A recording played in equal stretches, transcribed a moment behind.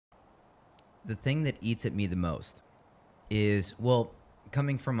the thing that eats at me the most is, well,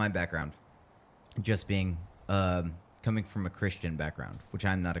 coming from my background, just being coming from a Christian background, which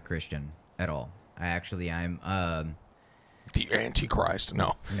I'm not a Christian at all. I'm The Antichrist.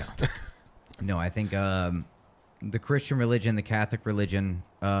 No. no. I think the Christian religion, the Catholic religion,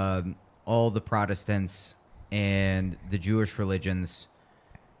 all the Protestants and the Jewish religions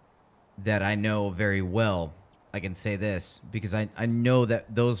that I know very well, I can say this because I know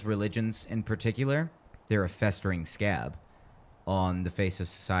that those religions in particular, they're a festering scab on the face of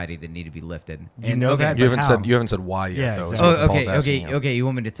society that need to be lifted. You know that, You but haven't said why yet, Yeah, though. is exactly. what Paul's asking you. Okay. You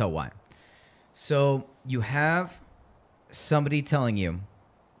want me to tell why? So you have somebody telling you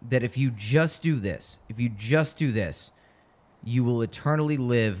that if you just do this, you will eternally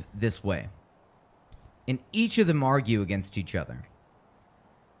live this way. And each of them argue against each other.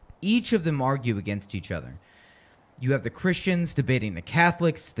 You have the Christians debating the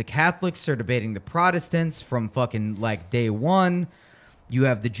Catholics. The Catholics are debating the Protestants from fucking like day one. You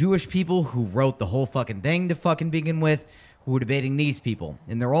have the Jewish people who wrote the whole fucking thing to fucking begin with, who are debating these people.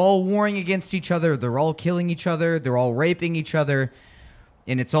 And they're all warring against each other. They're all killing each other. They're all raping each other.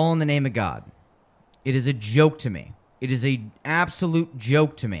 And it's all in the name of God. It is a joke to me. It is an absolute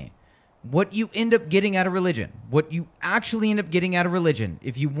joke to me. What you end up getting out of religion,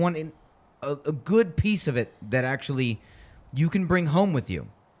 if you want a good piece of it that actually you can bring home with you,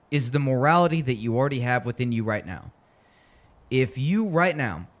 is the morality that you already have within you right now. If you right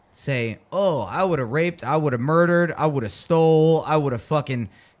now say, oh, I would have raped, I would have murdered, I would have stole, I would have fucking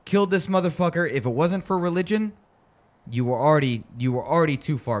killed this motherfucker if it wasn't for religion, you were already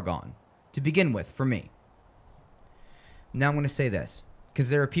too far gone to begin with for me. Now I'm going to say this,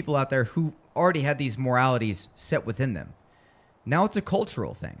 because there are people out there who already had these moralities set within them. Now it's a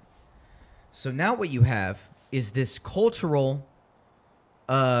cultural thing. So now what you have is this cultural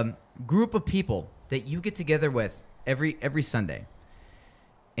group of people that you get together with every Sunday.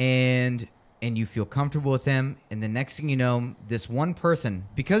 And you feel comfortable with them. And the next thing you know, this one person,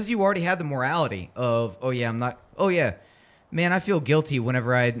 because you already had the morality of, man, I feel guilty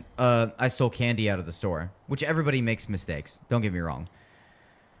whenever I stole candy out of the store, which everybody makes mistakes. Don't get me wrong.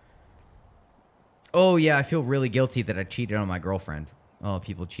 Oh, yeah, I feel really guilty that I cheated on my girlfriend. Oh,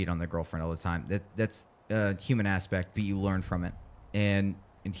 people cheat on their girlfriend all the time. That's a human aspect, but you learn from it. And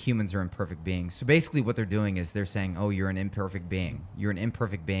humans are imperfect beings. So basically what they're doing is they're saying, oh, you're an imperfect being. You're an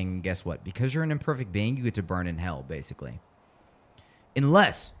imperfect being, and guess what? Because you're an imperfect being, you get to burn in hell, basically.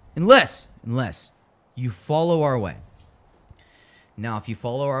 Unless you follow our way. Now, if you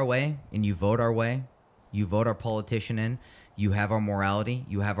follow our way and you vote our way, you vote our politician in, you have our morality,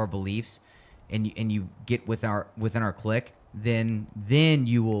 you have our beliefs, and you get within our clique, then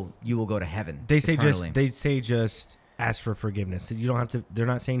you will go to heaven. They say eternally. just ask for forgiveness. You don't have to. They're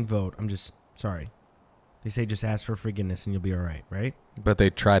not saying vote. I'm just sorry. They say just ask for forgiveness and you'll be all right, right? But they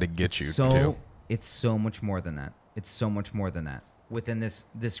try to get you to. It's so much more than that. Within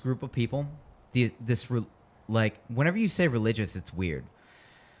this group of people, whenever you say religious, it's weird.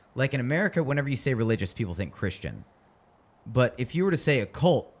 Like in America, whenever you say religious, people think Christian. But if you were to say a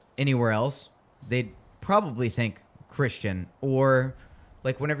cult anywhere else, they'd probably think Christian. Or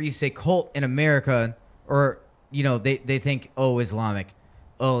like whenever you say cult in America, or they think, oh, Islamic,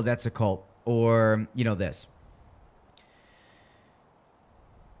 oh, that's a cult, or this.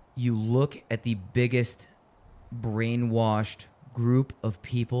 You look at the biggest brainwashed group of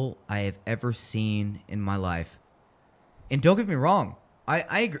people I have ever seen in my life, and don't get me wrong,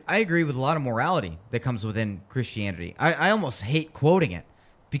 I agree with a lot of morality that comes within Christianity. I almost hate quoting it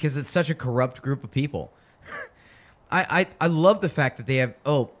because it's such a corrupt group of people. I love the fact that they have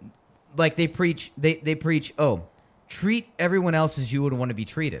they preach, treat everyone else as you would want to be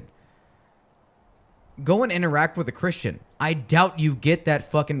treated. Go and interact with a Christian. I doubt you get that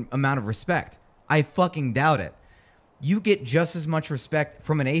fucking amount of respect. I fucking doubt it. You get just as much respect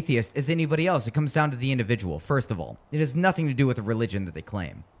from an atheist as anybody else. It comes down to the individual, first of all. It has nothing to do with the religion that they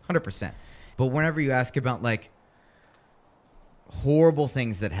claim, 100%. But whenever you ask about, horrible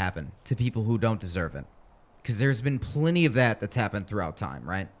things that happen to people who don't deserve it, because there's been plenty of that's happened throughout time,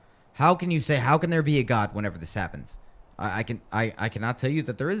 right? How can there be a God whenever this happens? I cannot tell you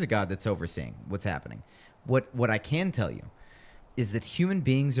that there is a God that's overseeing what's happening. What I can tell you is that human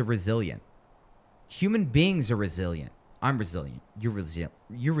beings are resilient. Human beings are resilient. I'm resilient. You're resilient.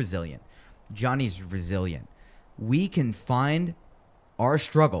 You're resilient. Johnny's resilient. We can find our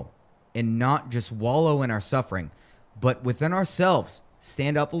struggle and not just wallow in our suffering, but within ourselves,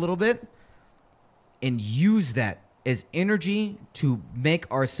 stand up a little bit and use that as energy to make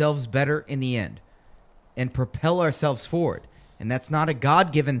ourselves better in the end and propel ourselves forward. And that's not a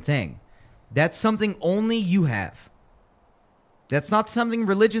God-given thing. That's something only you have. That's not something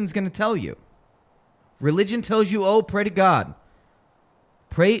religion's going to tell you. Religion tells you, oh, pray to God.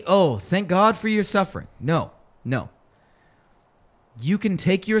 Pray, oh, thank God for your suffering. No. You can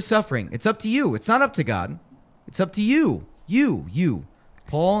take your suffering. It's up to you. It's not up to God. It's up to you. You.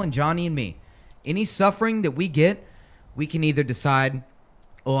 Paul and Johnny and me. Any suffering that we get, we can either decide,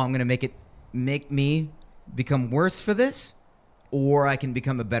 oh, I'm going to make me become worse for this, or I can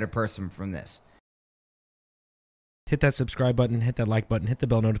become a better person from this. Hit that subscribe button, hit that like button, hit the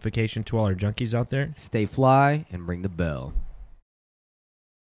bell notification to all our junkies out there. Stay fly and ring the bell.